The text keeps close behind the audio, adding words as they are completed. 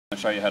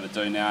show you how to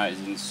do now is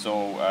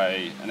install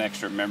an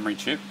extra memory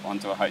chip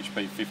onto a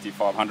HP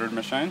 5500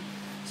 machine.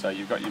 So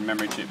you've got your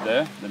memory chip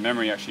there. The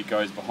memory actually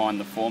goes behind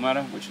the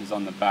formatter, which is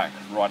on the back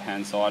right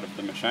hand side of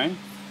the machine.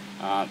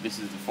 This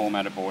is the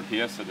formatter board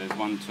here, so there's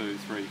 1, 2,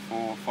 3,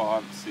 4,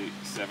 5, 6,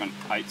 7,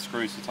 8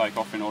 screws to take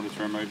off in order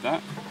to remove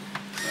that.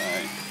 So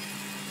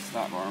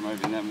start by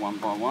removing them one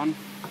by one.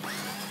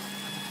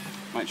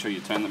 Make sure you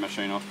turn the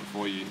machine off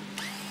before you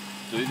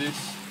do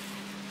this.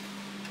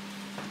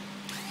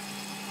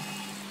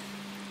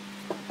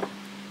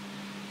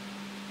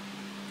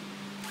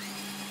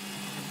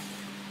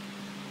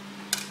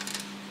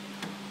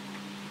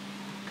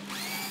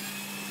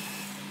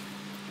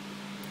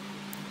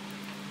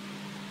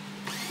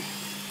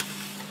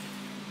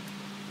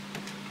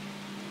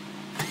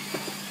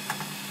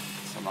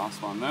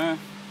 Last one there.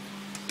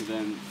 So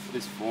then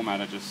this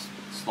formatter just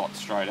slots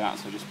straight out,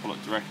 so just pull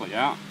it directly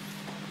out.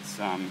 It's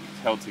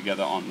held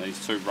together on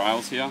these two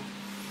rails here.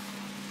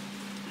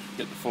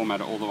 Get the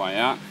formatter all the way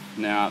out.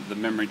 Now the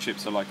memory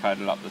chips are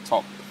located up the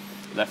top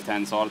left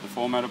hand side of the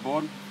formatter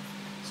board.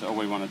 So all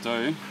we want to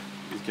do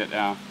is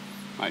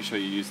make sure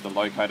you use the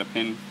locator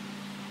pin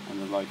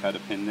and the locator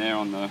pin there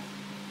on the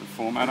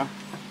formatter,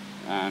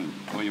 and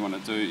all you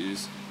want to do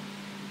is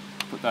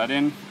put that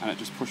in and it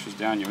just pushes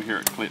down. You'll hear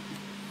it clip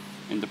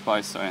into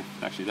place. So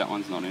actually that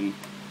one's not in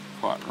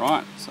quite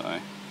right, so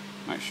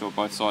make sure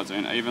both sides are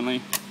in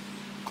evenly.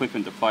 Clip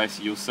into place.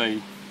 You'll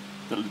see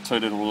the two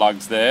little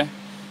lugs there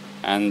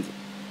and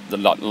the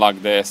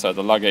lug there, so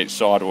the lug each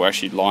side will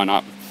actually line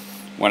up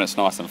when it's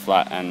nice and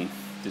flat, and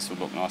this will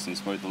look nice and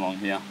smooth along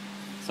here.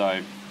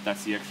 So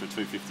that's the extra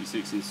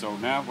 256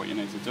 installed now. What you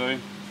need to do,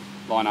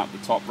 line up the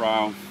top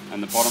rail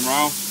and the bottom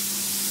rail,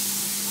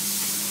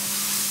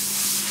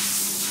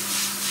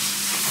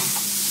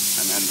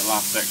 and then the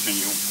last section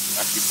you'll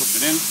actually push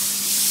it in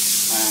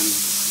and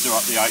do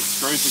up the 8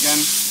 screws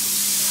again.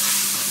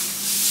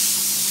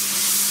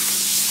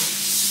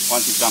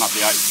 Once you've done up the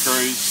 8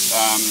 screws,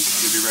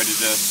 you'll be ready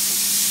to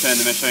turn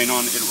the machine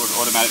on. It would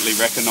automatically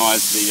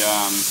recognise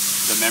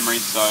the memory,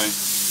 so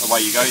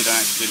away you go. You don't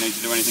actually need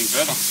to do anything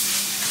further.